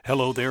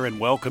Hello there and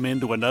welcome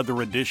into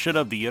another edition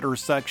of the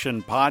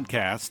Intersection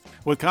Podcast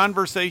with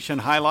conversation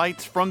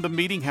highlights from the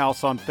Meeting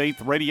House on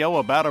Faith Radio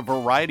about a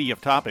variety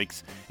of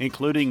topics,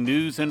 including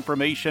news,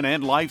 information,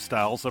 and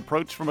lifestyles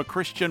approached from a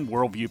Christian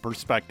worldview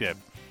perspective.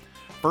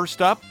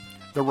 First up,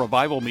 the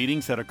revival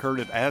meetings that occurred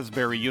at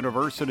Asbury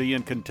University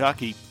in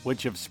Kentucky,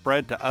 which have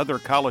spread to other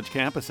college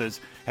campuses,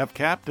 have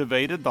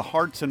captivated the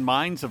hearts and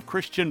minds of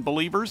Christian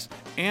believers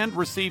and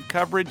received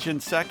coverage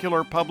in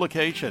secular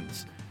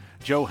publications.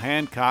 Joe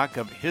Hancock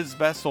of His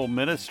Vessel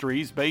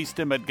Ministries, based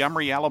in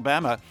Montgomery,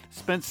 Alabama,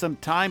 spent some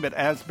time at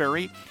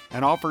Asbury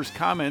and offers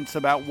comments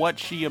about what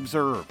she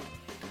observed.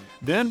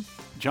 Then,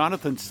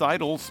 Jonathon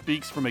Seidl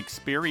speaks from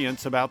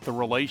experience about the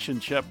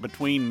relationship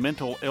between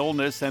mental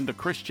illness and the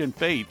Christian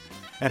faith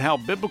and how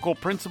biblical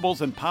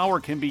principles and power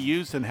can be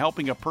used in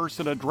helping a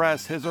person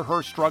address his or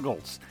her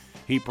struggles.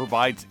 He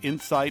provides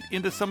insight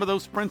into some of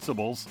those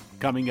principles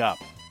coming up.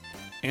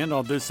 And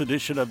on this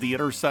edition of The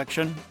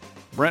Intersection,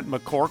 Brent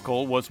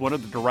McCorkle was one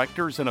of the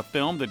directors in a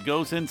film that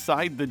goes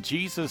inside the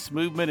Jesus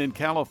movement in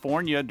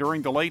California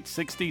during the late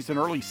 60s and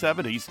early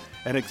 70s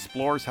and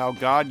explores how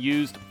God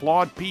used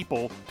flawed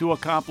people to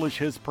accomplish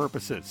his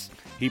purposes.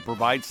 He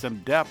provides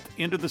some depth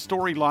into the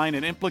storyline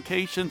and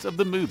implications of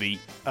the movie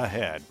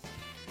ahead.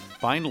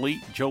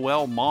 Finally,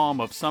 Malm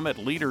of Summit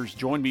Leaders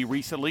joined me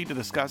recently to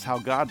discuss how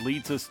God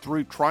leads us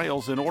through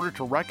trials in order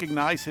to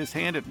recognize His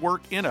hand at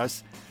work in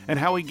us and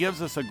how He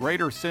gives us a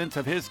greater sense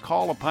of His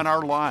call upon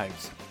our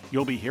lives.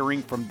 You'll be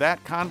hearing from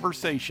that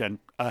conversation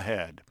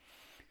ahead.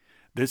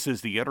 This is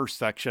The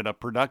Intersection, a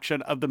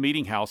production of the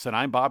Meeting House, and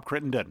I'm Bob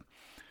Crittenden.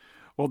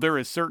 Well, there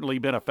has certainly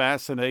been a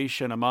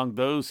fascination among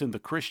those in the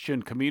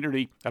Christian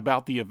community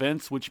about the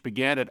events which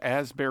began at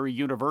Asbury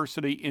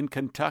University in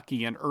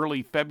Kentucky in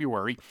early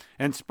February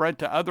and spread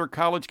to other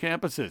college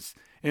campuses,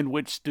 in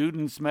which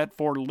students met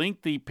for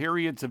lengthy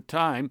periods of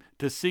time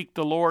to seek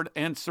the Lord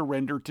and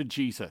surrender to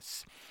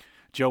Jesus.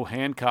 Joe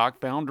Hancock,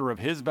 founder of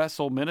His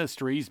Vessel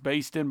Ministries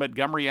based in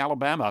Montgomery,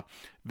 Alabama,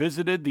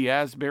 visited the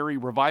Asbury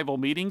revival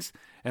meetings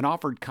and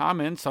offered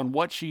comments on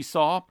what she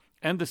saw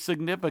and the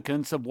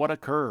significance of what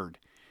occurred.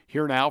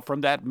 Here now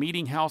from that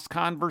Meeting House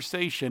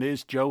conversation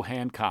is Joe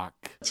Hancock.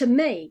 To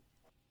me,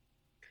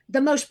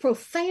 the most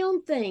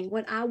profound thing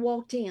when I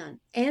walked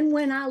in and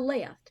when I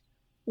left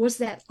was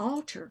that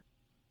altar.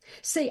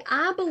 See,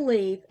 I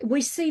believe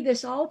we see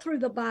this all through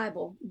the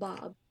Bible,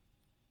 Bob,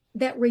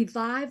 that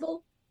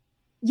revival,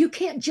 you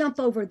can't jump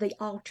over the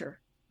altar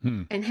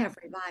and have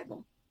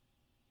revival.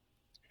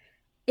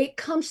 It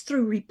comes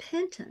through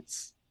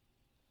repentance.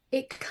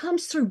 It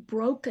comes through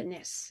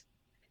brokenness.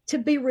 To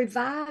be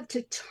revived,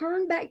 to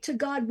turn back to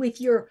God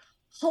with your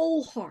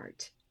whole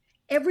heart,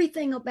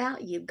 everything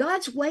about you.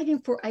 God's waiting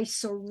for a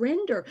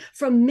surrender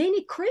from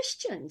many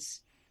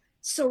Christians.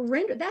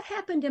 Surrender. That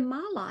happened in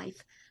my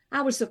life.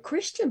 I was a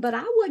Christian, but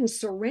I wasn't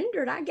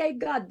surrendered. I gave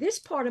God this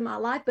part of my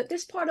life, but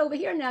this part over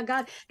here, now,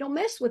 God, don't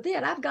mess with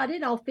it. I've got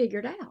it all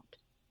figured out.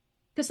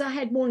 Because I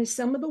had wanted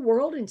some of the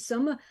world and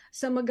some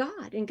of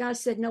God. And God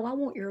said, no, I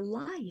want your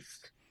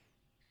life.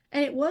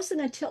 And it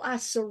wasn't until I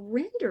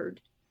surrendered,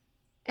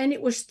 and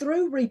it was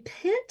through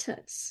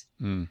repentance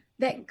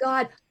that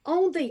God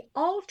on the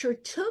altar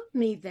took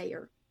me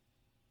there.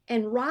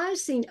 And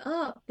rising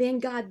up, then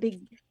God,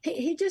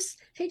 he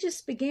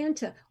just began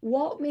to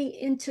walk me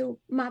into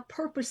my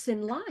purpose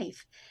in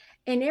life.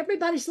 And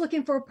everybody's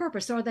looking for a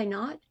purpose, are they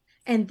not?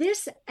 And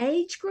this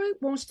age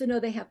group wants to know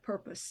they have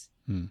purpose.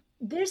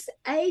 This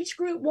age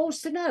group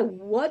wants to know,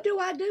 what do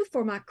I do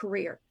for my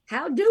career?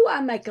 How do I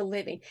make a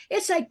living?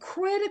 It's a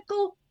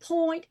critical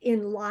point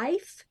in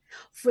life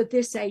for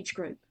this age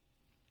group.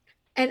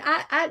 And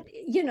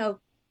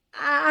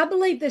I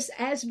believe this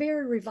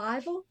Asbury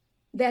revival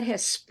that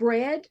has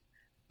spread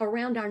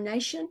around our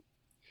nation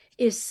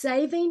is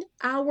saving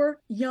our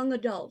young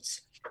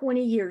adults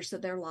 20 years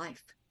of their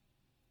life.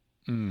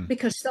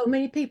 Because so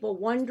many people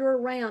wander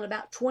around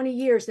about 20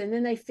 years and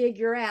then they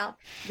figure out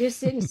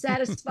this isn't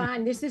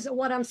satisfying. This isn't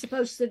what I'm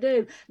supposed to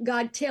do.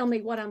 God, tell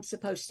me what I'm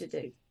supposed to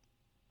do.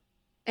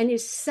 And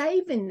it's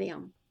saving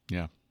them.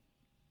 Yeah.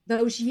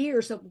 Those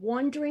years of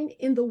wandering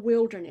in the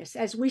wilderness,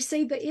 as we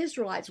see the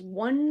Israelites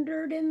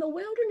wandered in the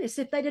wilderness.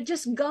 If they'd have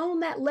just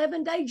gone that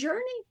 11-day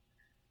journey,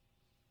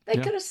 they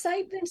could have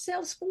saved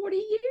themselves 40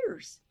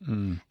 years.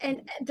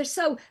 And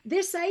so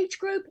this age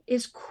group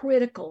is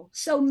critical.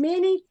 So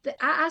many,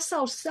 I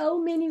saw so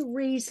many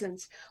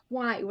reasons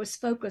why it was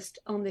focused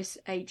on this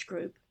age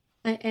group.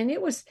 And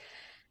it was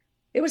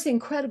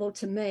incredible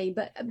to me.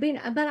 But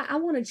I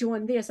want to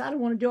join this. I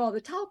don't want to do all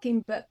the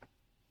talking, but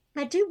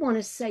I do want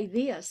to say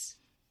this.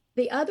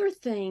 The other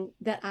thing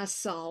that I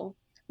saw,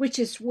 which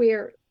is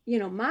where,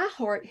 my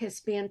heart has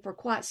been for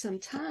quite some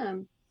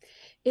time,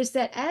 is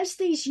that as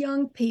these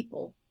young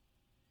people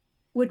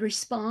would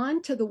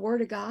respond to the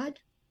Word of God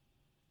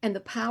and the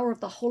power of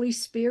the Holy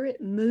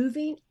Spirit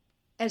moving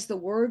as the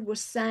Word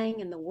was sang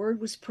and the Word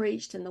was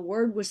preached and the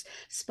Word was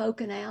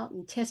spoken out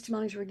and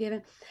testimonies were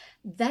given,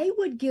 they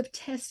would give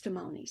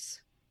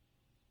testimonies.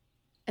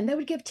 And they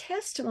would give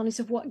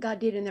testimonies of what God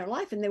did in their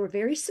life. And they were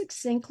very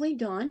succinctly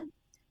done,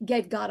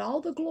 gave God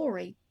all the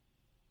glory.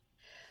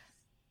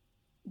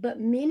 But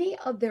many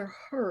of their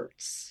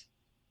hurts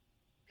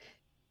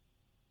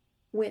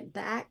went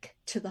back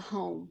to the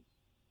home.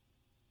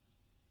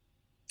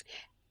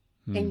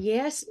 And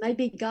yes,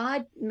 maybe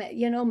God,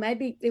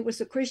 maybe it was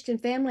a Christian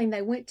family and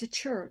they went to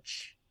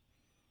church,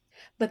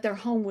 but their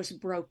home was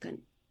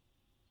broken.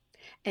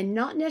 And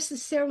not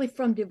necessarily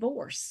from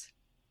divorce,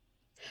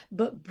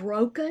 but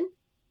broken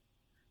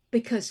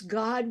because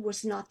God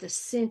was not the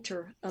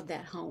center of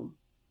that home.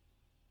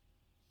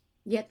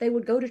 Yet they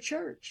would go to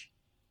church.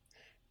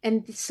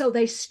 And so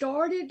they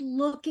started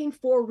looking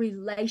for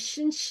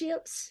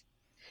relationships,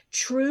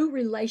 true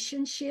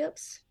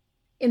relationships,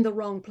 in the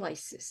wrong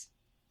places.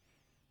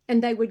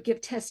 And they would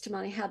give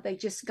testimony how they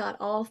just got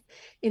off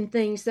in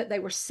things that they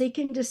were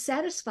seeking to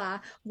satisfy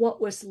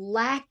what was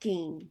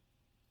lacking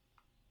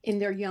in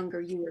their younger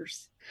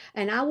years.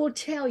 And I will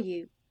tell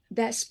you,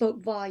 that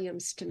spoke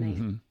volumes to me.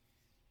 Mm-hmm.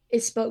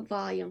 It spoke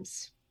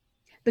volumes.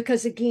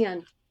 Because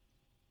again,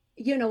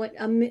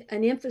 an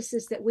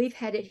emphasis that we've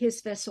had at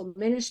His Vessel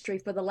Ministry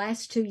for the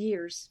last 2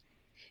 years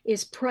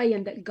is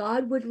praying that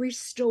God would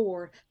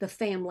restore the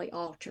family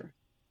altar.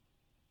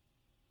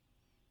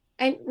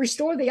 And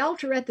restore the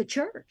altar at the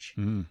church.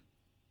 Mm.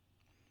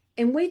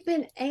 And we've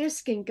been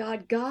asking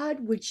God,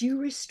 would you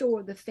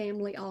restore the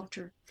family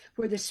altar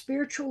where the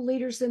spiritual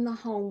leaders in the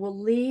home will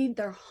lead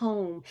their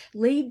home,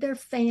 lead their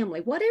family,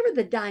 whatever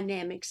the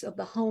dynamics of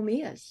the home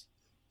is.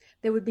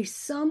 There would be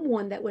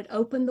someone that would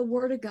open the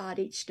Word of God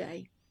each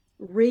day,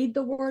 read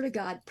the Word of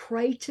God,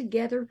 pray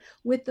together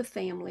with the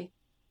family,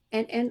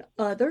 and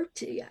other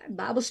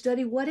Bible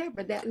study,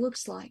 whatever that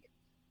looks like.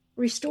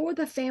 Restore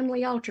the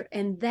family altar.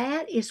 And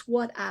that is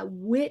what I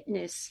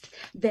witnessed,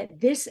 that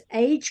this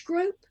age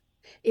group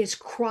is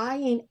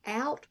crying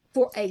out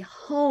for a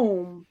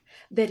home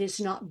that is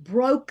not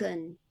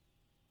broken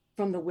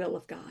from the will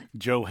of God.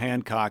 Joe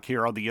Hancock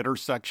here on The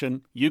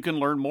Intersection. You can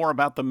learn more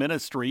about the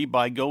ministry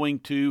by going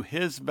to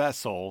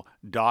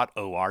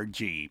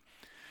hisvessel.org.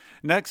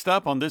 Next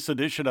up on this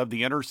edition of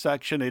The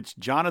Intersection, it's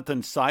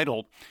Jonathon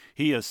Seidl.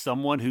 He is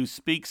someone who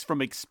speaks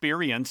from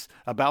experience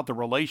about the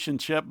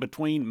relationship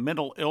between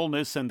mental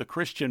illness and the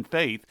Christian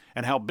faith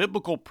and how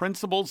biblical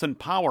principles and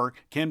power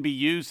can be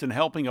used in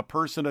helping a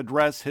person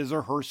address his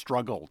or her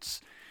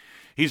struggles.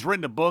 He's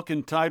written a book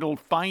entitled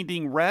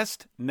Finding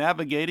Rest,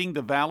 Navigating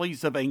the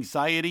Valleys of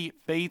Anxiety,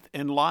 Faith,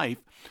 and Life.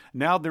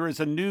 Now there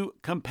is a new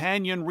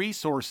companion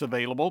resource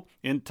available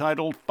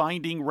entitled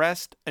Finding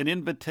Rest, An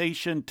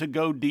Invitation to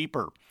Go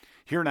Deeper.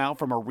 Here now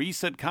from a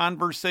recent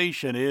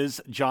conversation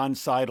is John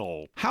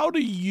Seidl. How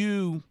do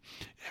you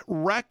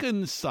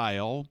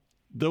reconcile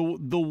the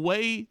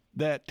way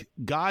that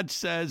God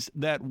says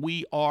that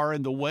we are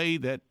and the way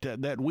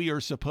that we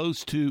are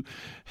supposed to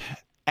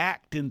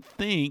act and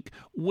think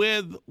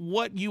with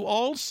what you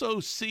also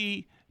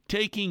see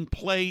taking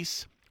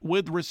place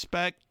with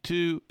respect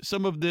to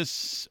some of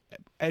this,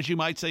 as you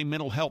might say,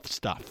 mental health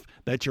stuff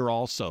that you're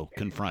also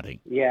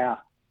confronting?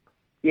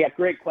 Yeah,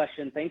 great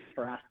question. Thanks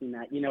for asking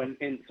that.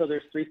 And so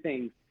there's three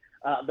things.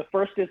 The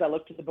first is I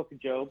look to the book of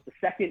Job. The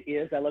second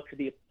is I look to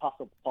the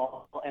Apostle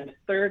Paul. And the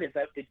third is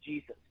I look to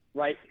Jesus,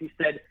 right? He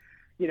said,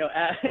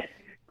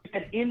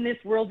 in this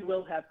world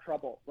we'll have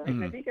trouble, right?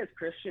 Mm-hmm. And I think as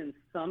Christians,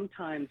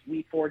 sometimes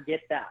we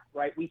forget that,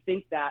 right? We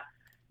think that,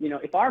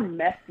 if our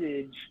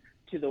message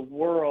to the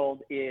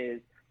world is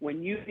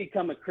when you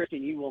become a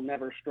Christian, you will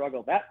never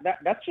struggle.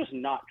 That's just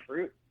not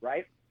true,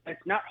 right?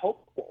 It's not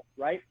hopeful,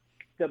 right?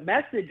 The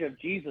message of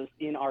Jesus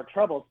in our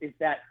troubles is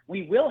that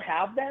we will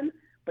have them,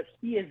 but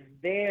He is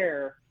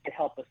there to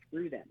help us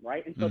through them,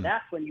 right? And so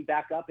that's when you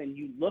back up and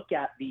you look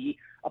at the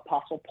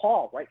Apostle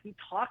Paul, right? He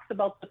talks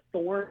about the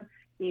thorn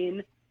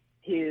in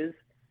his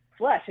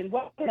flesh, and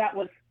whether that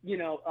was,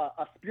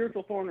 a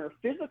spiritual thorn or a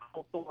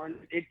physical thorn,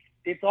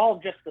 it's all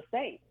just the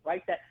same,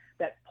 right?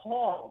 That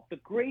Paul, the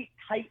great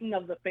titan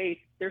of the faith,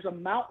 there's a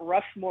Mount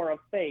Rushmore of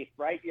faith,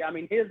 right? Yeah, I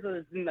mean, his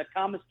is in the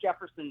Thomas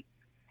Jefferson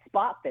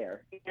spot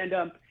there. And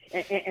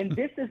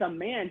this is a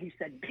man who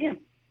said, man,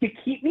 to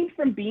keep me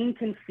from being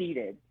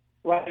conceited,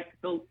 right?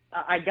 So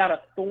I got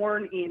a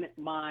thorn in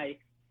my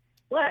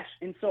flesh.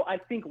 And so I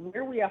think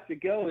where we have to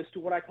go is to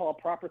what I call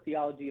a proper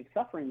theology of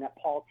suffering that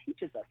Paul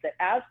teaches us, that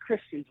as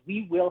Christians,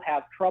 we will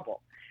have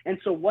trouble. And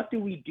so what do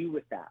we do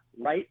with that,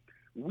 right?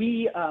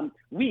 We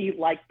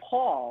like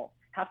Paul,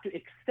 have to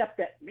accept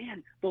that,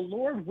 man, the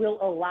Lord will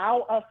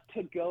allow us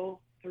to go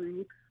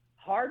through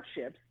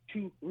hardships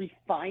to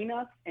refine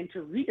us and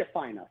to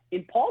redefine us.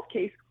 In Paul's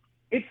case,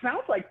 it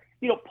sounds like,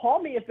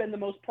 Paul may have been the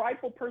most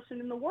prideful person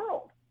in the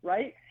world,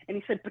 right? And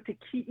he said, but to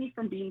keep me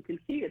from being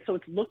conceited. So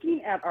it's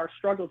looking at our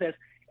struggles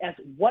as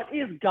what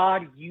is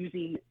God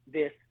using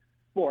this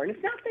for? And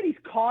it's not that He's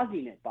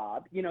causing it,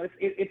 Bob.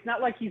 It's not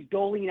like He's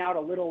doling out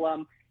a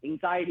little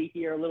anxiety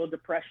here, a little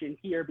depression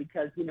here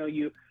because,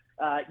 you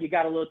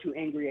got a little too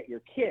angry at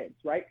your kids,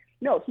 right?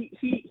 No,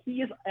 he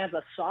is, as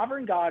a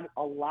sovereign God,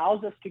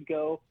 allows us to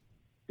go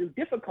through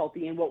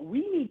difficulty. And what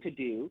we need to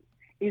do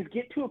is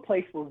get to a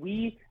place where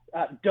we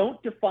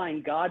don't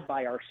define God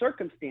by our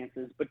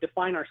circumstances, but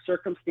define our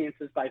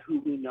circumstances by who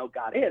we know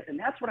God is. And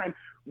that's what I'm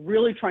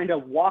really trying to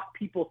walk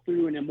people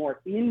through in a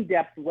more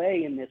in-depth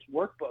way in this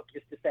workbook,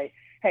 is to say,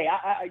 hey,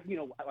 I've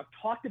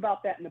talked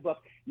about that in the book.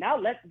 Now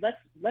let's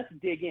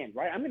dig in,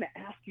 right? I'm going to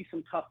ask you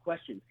some tough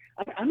questions.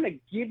 I'm going to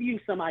give you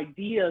some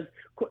ideas,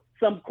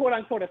 some quote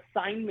unquote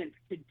assignments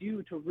to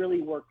do to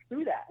really work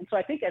through that. And so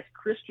I think as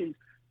Christians,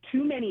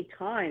 too many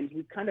times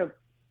we've kind of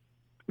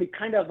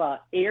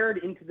erred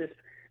into this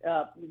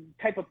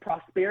type of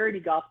prosperity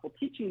gospel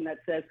teaching that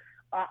says,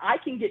 I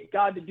can get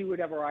God to do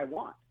whatever I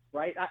want,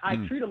 right? I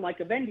treat him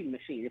like a vending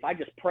machine. If I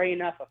just pray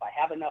enough, if I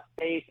have enough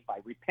faith, if I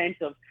repent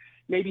of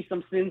maybe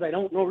some sins I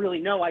don't really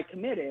know I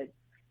committed,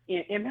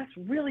 and that's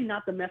really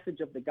not the message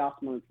of the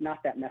gospel. It's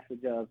not that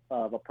message of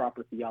a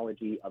proper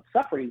theology of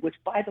suffering, which,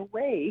 by the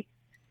way,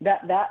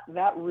 that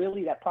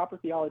proper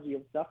theology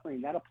of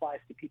suffering, that applies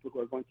to people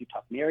who are going through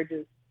tough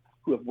marriages,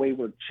 who have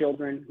wayward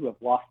children, who have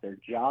lost their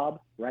job,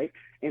 right?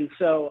 And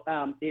so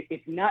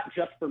it's not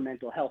just for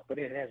mental health, but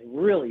it has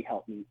really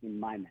helped me in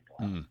my mental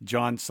health.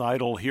 John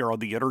Seidl here on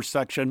The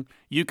Intersection.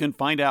 You can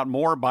find out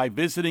more by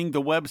visiting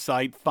the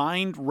website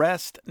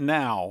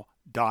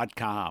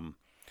findrestnow.com.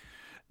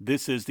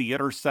 This is The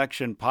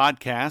Intersection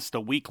Podcast, a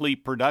weekly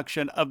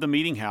production of the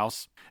Meeting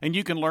House, and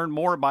you can learn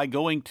more by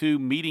going to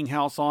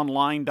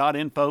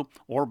meetinghouseonline.info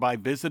or by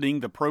visiting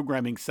the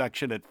programming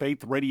section at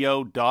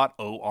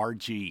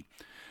faithradio.org.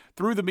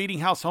 Through the Meeting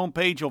House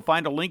homepage, you'll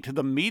find a link to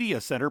the Media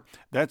Center.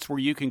 That's where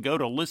you can go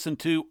to listen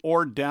to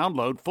or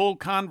download full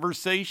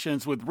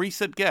conversations with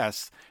recent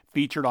guests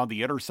featured on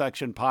the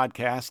Intersection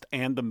podcast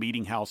and the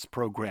Meeting House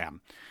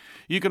program.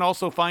 You can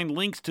also find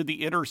links to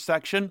the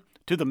Intersection,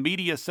 to the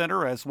Media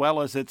Center, as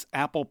well as its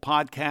Apple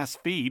Podcast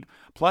feed.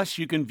 Plus,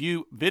 you can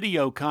view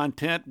video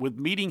content with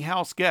Meeting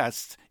House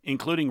guests,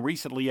 including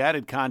recently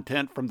added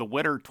content from the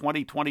Winter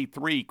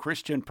 2023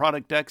 Christian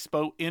Product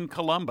Expo in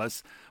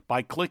Columbus,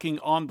 by clicking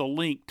on the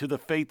link to the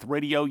Faith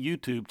Radio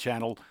YouTube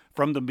channel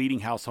from the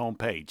Meeting House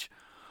homepage.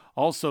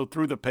 Also,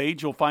 through the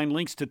page, you'll find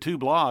links to 2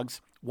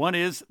 blogs. One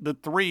is The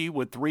Three,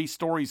 with 3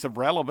 stories of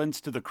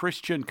relevance to the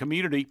Christian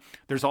community.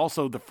 There's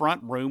also The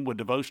Front Room, with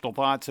devotional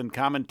thoughts and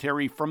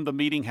commentary from the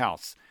Meeting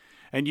House.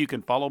 And you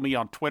can follow me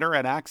on Twitter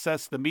and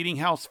access the Meeting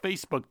House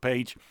Facebook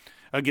page.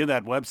 Again,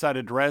 that website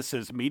address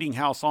is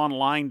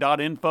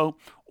meetinghouseonline.info,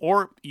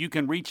 or you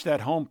can reach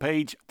that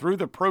homepage through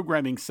the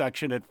programming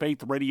section at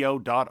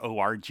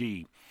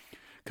faithradio.org.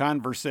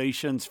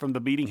 Conversations from the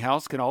Meeting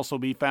House can also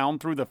be found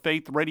through the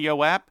Faith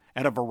Radio app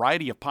and a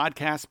variety of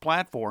podcast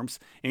platforms,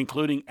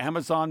 including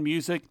Amazon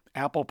Music,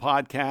 Apple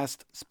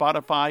Podcast,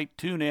 Spotify,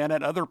 TuneIn,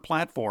 and other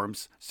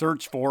platforms.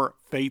 Search for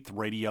Faith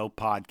Radio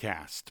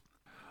Podcast.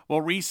 Well,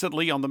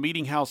 recently on the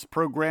Meeting House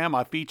program,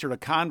 I featured a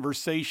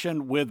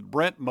conversation with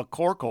Brent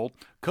McCorkle,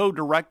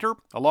 co-director,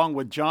 along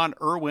with John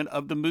Irwin,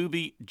 of the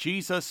movie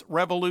Jesus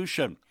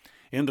Revolution.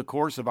 In the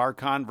course of our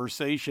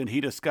conversation,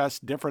 he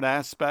discussed different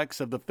aspects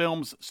of the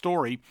film's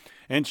story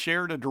and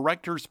shared a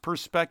director's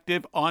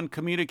perspective on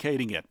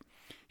communicating it.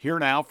 Here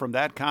now from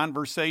that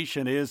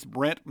conversation is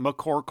Brent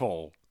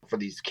McCorkle. For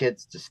these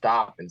kids to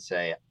stop and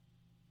say,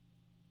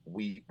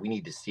 we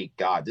need to seek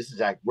God.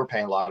 We're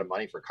paying a lot of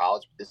money for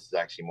college, but this is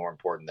actually more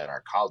important than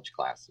our college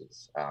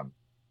classes.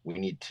 We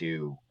need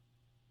to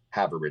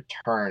have a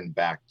return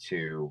back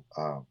to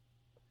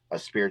a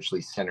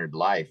spiritually centered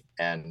life,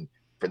 and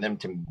for them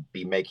to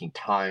be making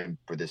time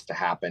for this to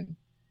happen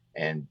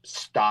and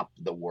stop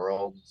the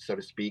world, so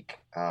to speak,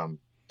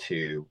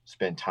 to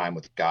spend time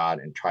with God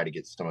and try to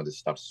get some of this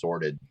stuff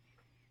sorted.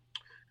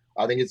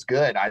 I think it's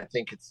good. I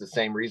think it's the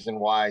same reason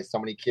why so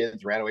many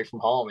kids ran away from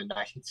home in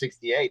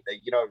 1968.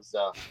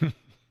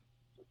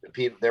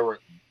 They were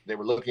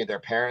looking at their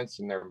parents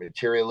and their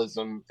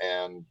materialism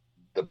and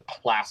the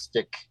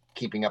plastic,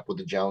 keeping up with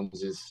the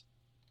Joneses,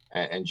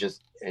 and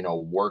just,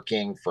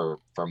 working for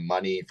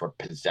money, for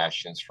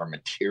possessions, for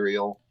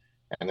material.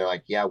 And they're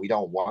like, yeah, we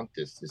don't want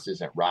this. This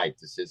isn't right.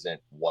 This isn't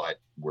what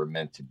we're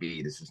meant to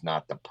be. This is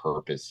not the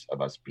purpose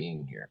of us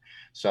being here.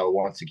 So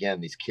once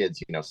again, these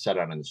kids, set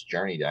out on this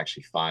journey to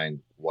actually find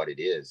what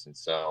it is. And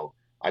so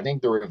I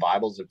think the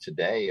revivals of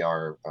today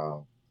are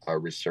a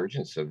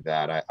resurgence of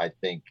that. I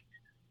think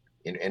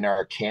in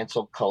our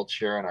cancel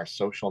culture and our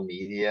social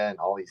media and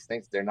all these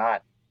things, they're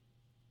not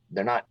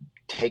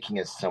taking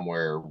us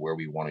somewhere where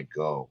we want to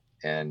go.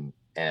 And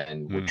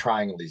we're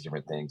trying all these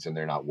different things and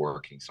they're not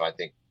working. So I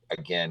think,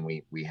 again,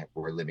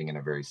 we're living in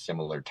a very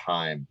similar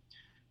time,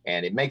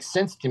 and it makes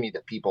sense to me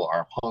that people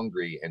are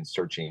hungry and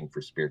searching for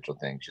spiritual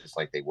things, just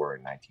like they were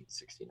in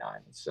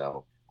 1969. And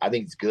so I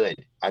think it's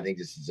good. I think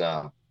it's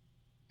a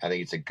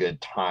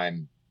good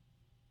time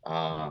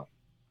to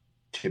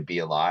be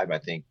alive. I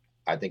think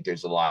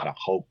there's a lot of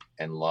hope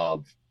and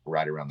love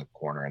right around the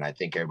corner, and I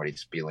think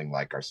everybody's feeling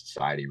like our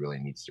society really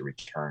needs to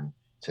return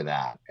to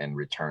that and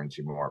return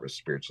to more of a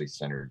spiritually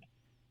centered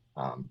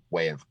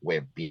way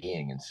of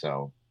being. And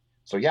so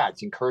yeah,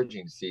 it's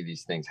encouraging to see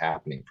these things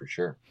happening for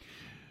sure.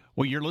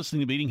 Well, you're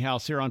listening to Meeting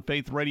House here on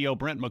Faith Radio.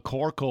 Brent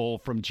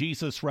McCorkle from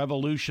Jesus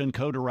Revolution,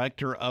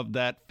 co-director of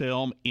that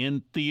film,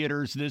 in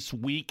theaters this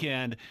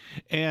weekend.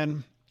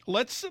 And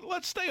let's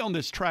stay on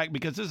this track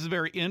because this is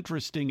very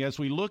interesting as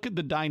we look at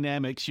the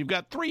dynamics. You've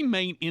got three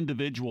main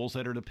individuals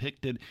that are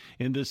depicted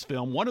in this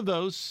film. One of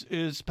those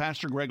is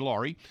Pastor Greg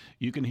Laurie.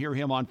 You can hear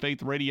him on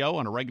Faith Radio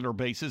on a regular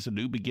basis, A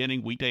New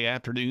Beginning, weekday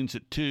afternoons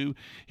at 2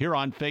 here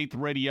on Faith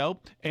Radio.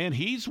 And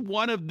he's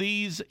one of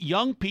these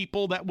young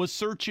people that was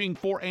searching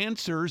for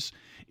answers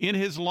in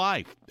his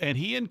life. And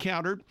he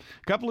encountered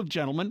a couple of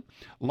gentlemen,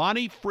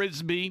 Lonnie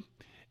Frisbee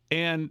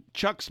and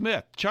Chuck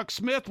Smith. Chuck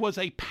Smith was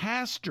a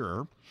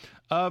pastor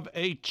of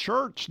a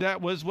church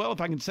that was, well,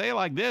 if I can say it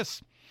like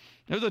this,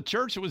 it was a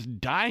church that was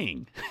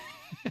dying.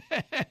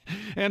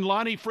 And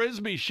Lonnie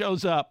Frisbee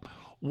shows up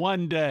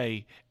one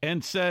day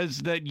and says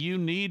that you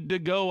need to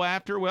go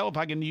after, well, if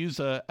I can use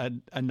a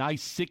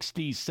nice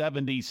 60s,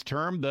 70s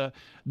term, the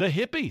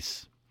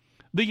hippies,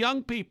 the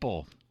young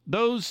people,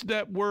 those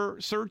that were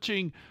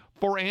searching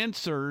for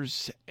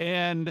answers.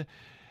 And,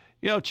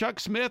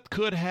 Chuck Smith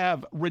could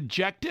have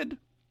rejected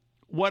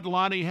what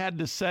Lonnie had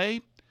to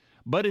say,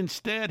 but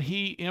instead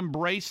he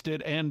embraced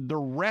it, and the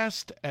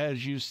rest,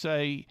 as you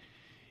say,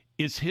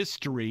 is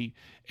history.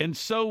 And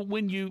so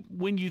when you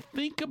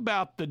think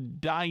about the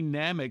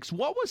dynamics,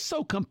 what was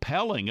so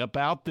compelling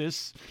about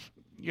this,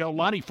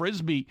 Lonnie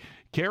Frisbee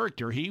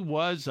character? He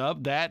was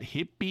of that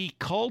hippie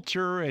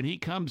culture, and he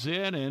comes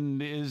in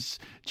and is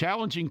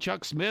challenging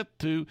Chuck Smith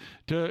to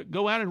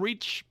go out and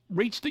reach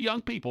the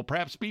young people,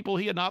 perhaps people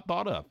he had not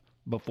thought of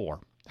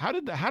before. How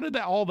did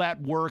all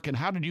that work, and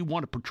how did you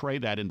want to portray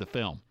that in the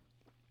film?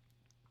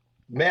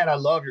 Man, I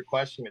love your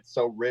question. It's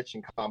so rich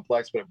and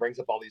complex, but it brings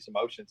up all these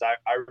emotions. I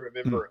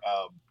remember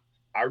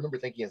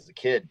thinking as a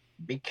kid,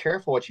 be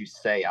careful what you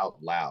say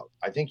out loud.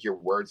 I think your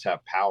words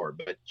have power.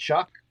 But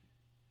Chuck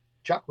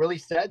really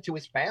said to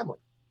his family,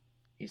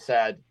 he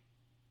said,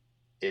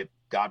 if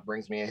God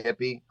brings me a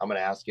hippie, I'm going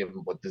to ask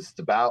him what this is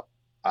about.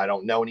 I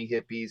don't know any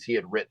hippies. He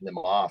had written them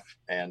off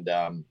and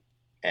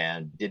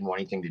didn't want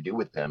anything to do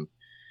with them.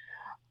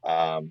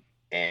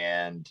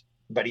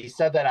 But he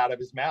said that out of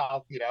his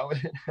mouth, a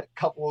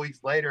couple of weeks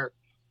later,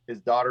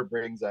 his daughter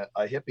brings a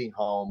hippie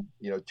home,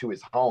 to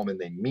his home, and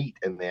they meet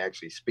and they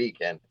actually speak.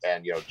 And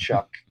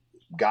Chuck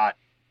got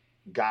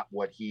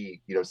what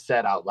he,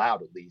 said out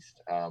loud, at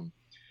least.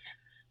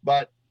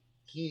 But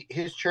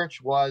his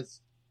church was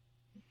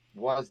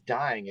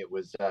dying. It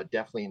was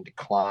definitely in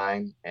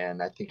decline.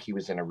 And I think he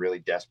was in a really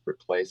desperate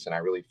place. And I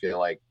really feel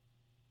like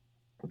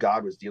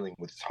God was dealing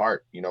with his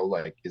heart,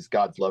 is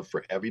God's love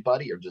for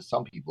everybody or just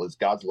some people? Is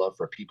God's love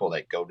for people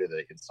that go to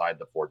inside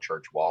the four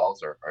church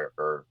walls, or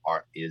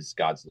is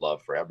God's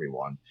love for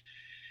everyone?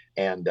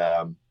 And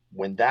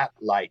when that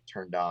light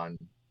turned on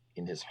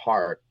in his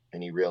heart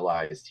and he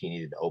realized he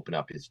needed to open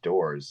up his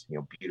doors,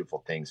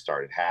 beautiful things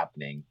started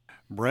happening.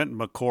 Brent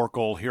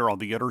McCorkle here on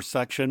The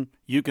Intersection.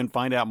 You can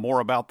find out more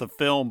about the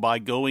film by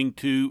going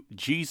to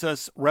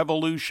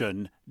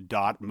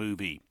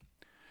JesusRevolution.movie.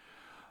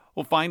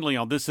 Well, finally,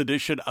 on this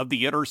edition of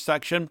The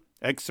Intersection,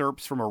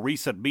 excerpts from a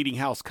recent Meeting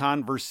House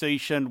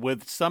conversation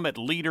with Summit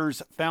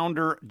Leaders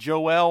founder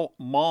Joel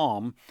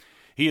Malm.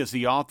 He is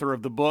the author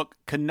of the book,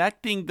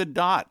 Connecting the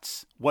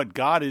Dots, What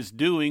God is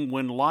Doing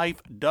When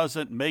Life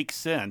Doesn't Make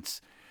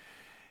Sense.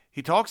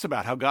 He talks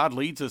about how God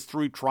leads us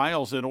through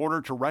trials in order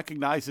to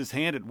recognize his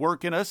hand at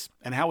work in us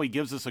and how he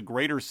gives us a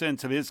greater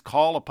sense of his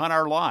call upon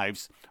our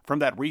lives. From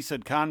that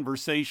recent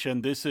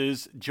conversation, this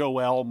is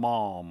Joel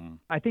Malm.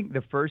 I think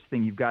the first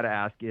thing you've got to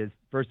ask is,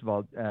 first of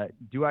all,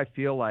 do I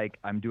feel like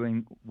I'm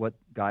doing what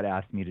God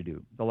asked me to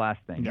do? The last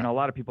thing. Yeah. A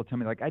lot of people tell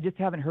me, I just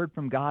haven't heard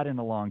from God in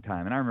a long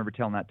time. And I remember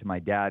telling that to my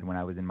dad when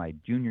I was in my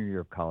junior year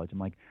of college. I'm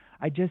like,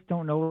 I just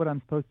don't know what I'm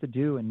supposed to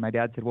do. And my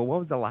dad said, well, what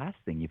was the last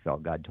thing you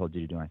felt God told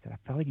you to do? And I said, I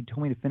felt like he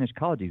told me to finish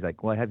college. He's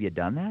like, well, have you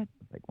done that? I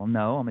was like, well,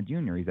 no, I'm a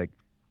junior. He's like,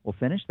 well,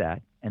 finish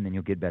that, and then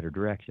you'll get better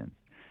directions.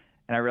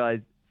 And I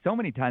realized so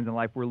many times in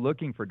life we're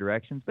looking for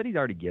directions, but he's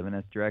already given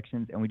us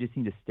directions, and we just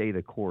need to stay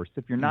the course.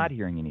 So if you're not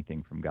hearing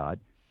anything from God,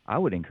 I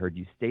would encourage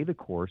you, stay the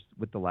course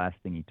with the last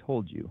thing he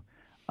told you.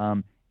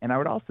 And I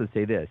would also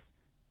say this,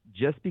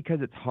 just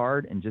because it's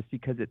hard and just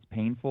because it's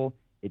painful,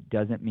 it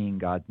doesn't mean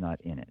God's not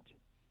in it.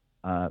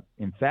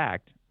 In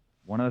fact,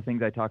 one of the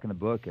things I talk in the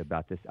book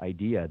about this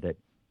idea that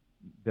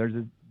there's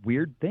a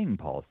weird thing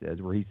Paul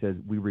says where he says,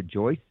 we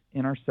rejoice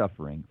in our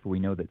suffering, for we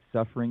know that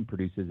suffering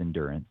produces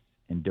endurance,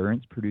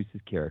 endurance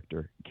produces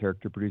character,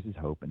 character produces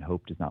hope, and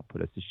hope does not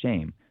put us to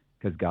shame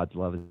because God's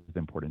love has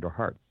been poured into our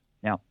hearts.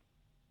 Now,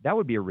 that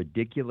would be a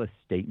ridiculous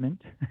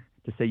statement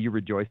to say you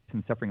rejoice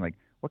in suffering. Like,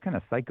 what kind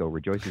of psycho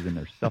rejoices in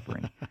their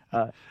suffering?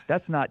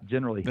 That's not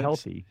generally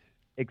healthy,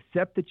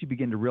 except that you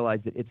begin to realize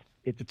that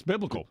it's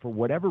biblical. For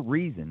whatever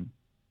reason,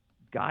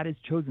 God has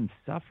chosen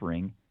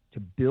suffering to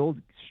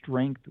build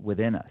strength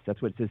within us.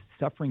 That's what it says.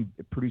 Suffering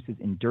produces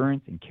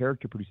endurance, and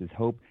character produces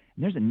hope.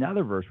 And there's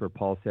another verse where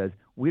Paul says,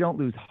 we don't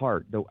lose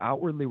heart. Though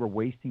outwardly we're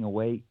wasting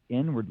away,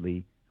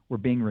 inwardly we're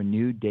being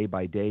renewed day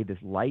by day. This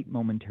light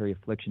momentary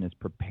affliction is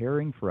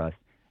preparing for us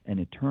an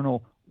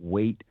eternal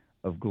weight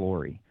of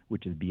glory.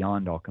 which is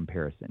beyond all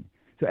comparison.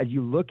 So as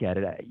you look at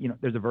it,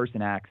 there's a verse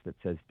in Acts that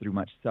says, through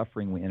much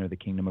suffering we enter the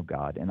kingdom of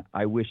God. And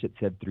I wish it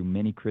said, through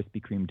many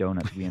Krispy Kreme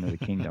donuts we enter the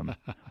kingdom.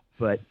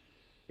 But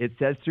it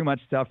says through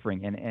much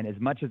suffering. And as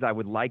much as I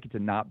would like it to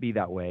not be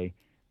that way,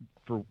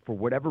 for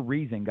whatever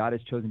reason, God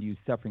has chosen to use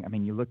suffering. I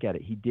mean, you look at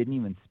it, he didn't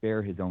even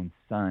spare his own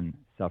son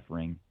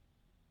suffering.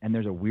 And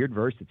there's a weird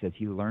verse that says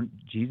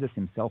Jesus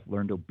himself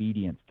learned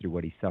obedience through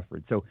what he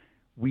suffered. So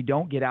we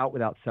don't get out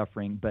without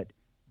suffering, but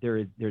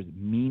there's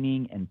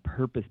meaning and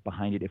purpose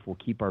behind it if we'll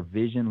keep our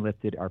vision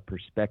lifted, our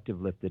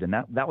perspective lifted. And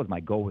that was my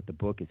goal with the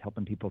book, is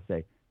helping people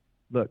say,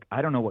 look,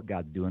 I don't know what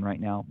God's doing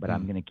right now, but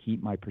I'm going to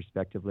keep my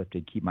perspective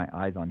lifted, keep my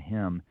eyes on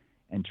him,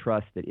 and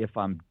trust that if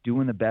I'm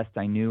doing the best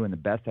I knew and the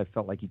best I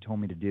felt like he told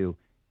me to do,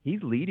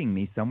 he's leading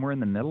me somewhere in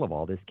the middle of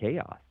all this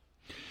chaos.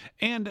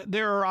 And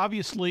there are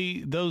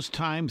obviously those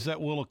times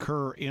that will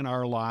occur in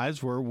our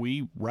lives where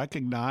we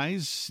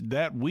recognize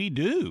that we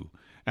do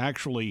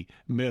actually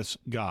miss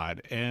God.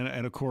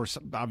 And of course,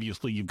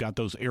 obviously, you've got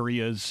those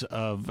areas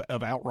of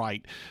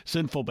outright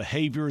sinful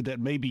behavior that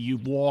maybe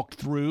you've walked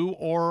through,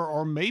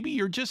 or maybe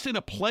you're just in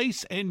a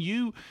place and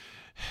you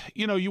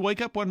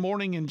wake up one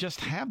morning and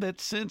just have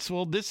that sense,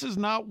 well, this is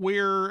not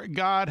where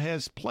God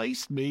has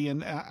placed me.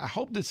 And I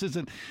hope this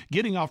isn't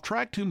getting off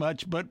track too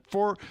much, but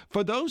for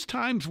those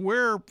times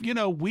where,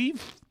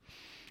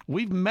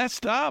 we've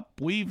messed up,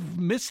 we've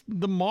missed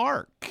the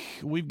mark,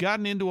 we've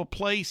gotten into a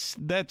place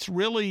that's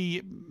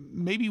really,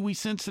 maybe we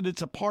sense that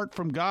it's apart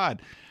from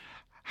God.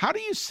 How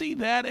do you see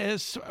that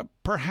as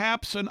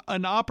perhaps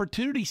an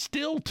opportunity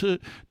still to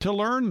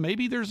learn?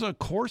 Maybe there's a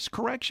course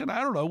correction.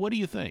 I don't know. What do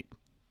you think?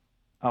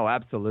 Oh,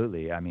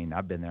 absolutely. I mean,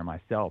 I've been there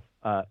myself.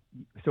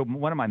 So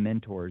one of my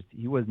mentors,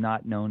 he was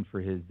not known for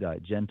his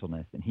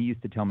gentleness, and he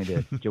used to tell me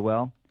this,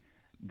 Joel,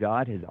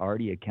 God has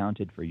already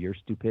accounted for your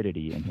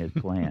stupidity in his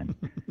plan.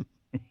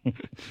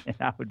 And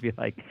I would be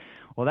like,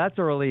 well, that's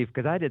a relief,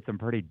 because I did some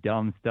pretty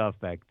dumb stuff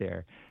back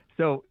there.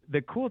 So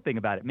the cool thing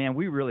about it, man,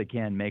 we really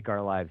can make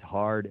our lives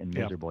hard and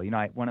miserable.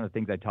 Yep. One of the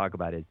things I talk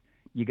about is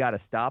you got to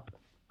stop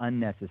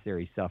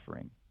unnecessary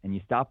suffering. And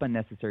you stop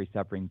unnecessary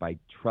suffering by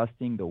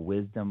trusting the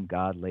wisdom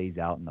God lays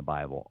out in the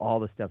Bible. All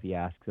the stuff he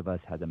asks of us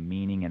has a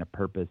meaning and a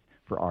purpose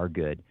for our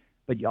good.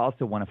 But you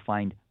also want to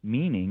find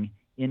meaning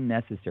in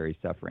necessary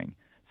suffering.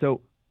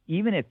 So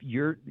even if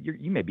you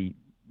may be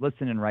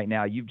listening right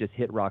now, you've just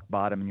hit rock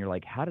bottom and you're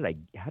like, how did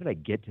I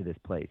get to this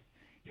place?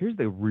 Here's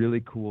the really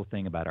cool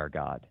thing about our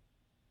God.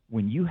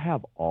 When you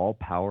have all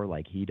power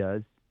like he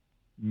does,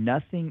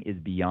 nothing is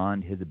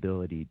beyond his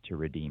ability to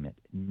redeem it.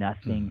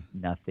 Nothing,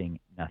 nothing,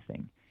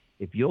 nothing.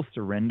 If you'll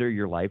surrender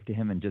your life to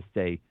him and just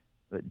say,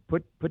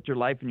 put your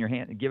life in your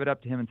hand and give it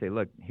up to him and say,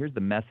 look, here's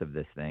the mess of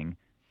this thing.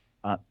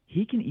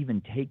 He can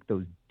even take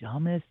those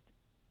dumbest,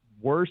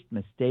 worst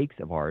mistakes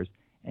of ours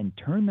and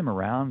turn them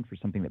around for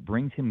something that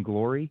brings him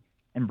glory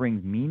and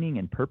brings meaning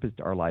and purpose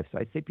to our life. So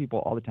I say to people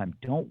all the time,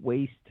 don't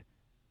waste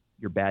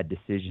your bad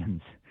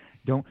decisions.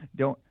 Don't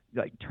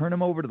turn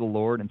them over to the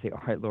Lord and say,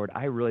 all right, Lord,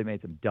 I really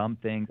made some dumb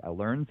things. I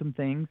learned some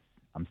things.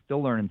 I'm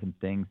still learning some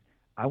things.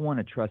 I want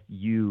to trust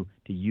you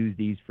to use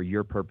these for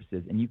your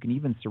purposes. And you can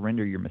even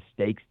surrender your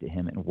mistakes to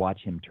him and watch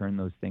him turn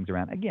those things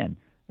around. Again,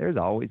 there's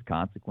always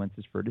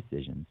consequences for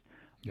decisions,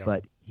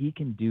 but he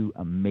can do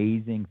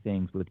amazing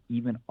things with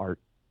even our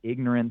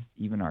ignorance,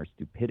 even our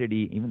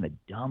stupidity, even the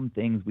dumb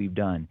things we've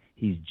done.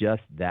 He's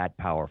just that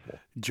powerful.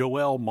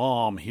 Joel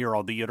Malm here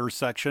on The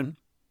Intersection.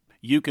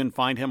 You can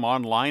find him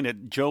online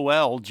at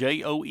Joel,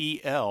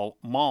 Joel,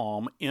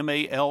 Malm,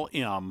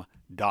 MALM.com.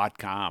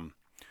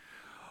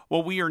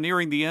 Well, we are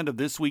nearing the end of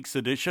this week's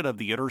edition of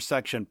the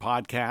Intersection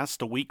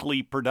Podcast, a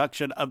weekly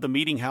production of the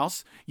Meeting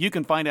House. You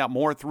can find out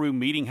more through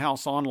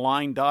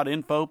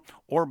meetinghouseonline.info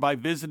or by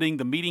visiting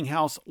the Meeting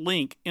House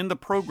link in the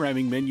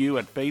programming menu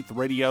at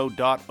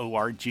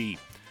faithradio.org.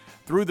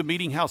 Through the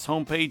Meeting House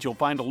homepage, you'll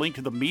find a link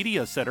to the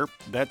Media Center.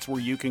 That's where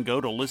you can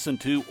go to listen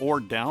to or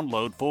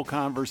download full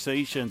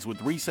conversations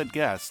with recent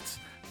guests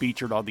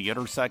featured on the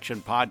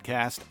Intersection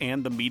Podcast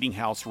and the Meeting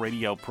House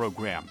radio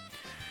program.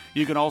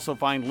 You can also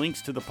find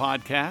links to the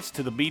podcast,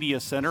 to the Media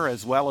Center,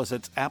 as well as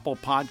its Apple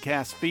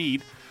Podcast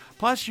feed.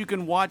 Plus, you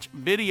can watch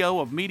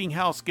video of Meeting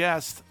House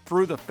guests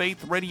through the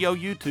Faith Radio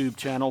YouTube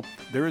channel.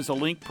 There is a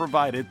link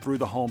provided through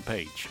the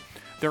homepage.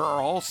 There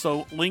are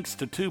also links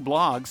to 2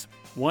 blogs.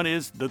 One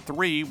is The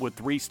 3, with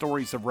 3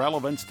 stories of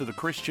relevance to the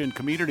Christian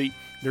community.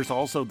 There's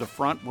also The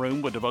Front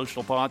Room, with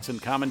devotional thoughts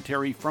and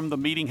commentary from the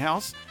Meeting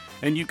House.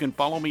 And you can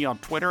follow me on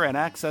Twitter and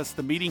access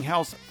the Meeting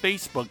House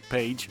Facebook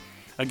page.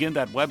 Again,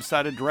 that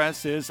website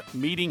address is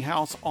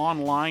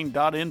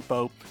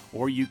meetinghouseonline.info,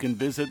 or you can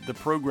visit the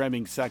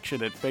programming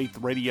section at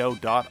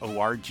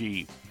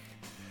faithradio.org.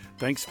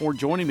 Thanks for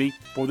joining me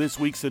for this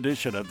week's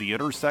edition of the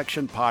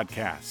Intersection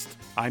Podcast.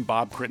 I'm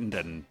Bob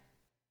Crittenden.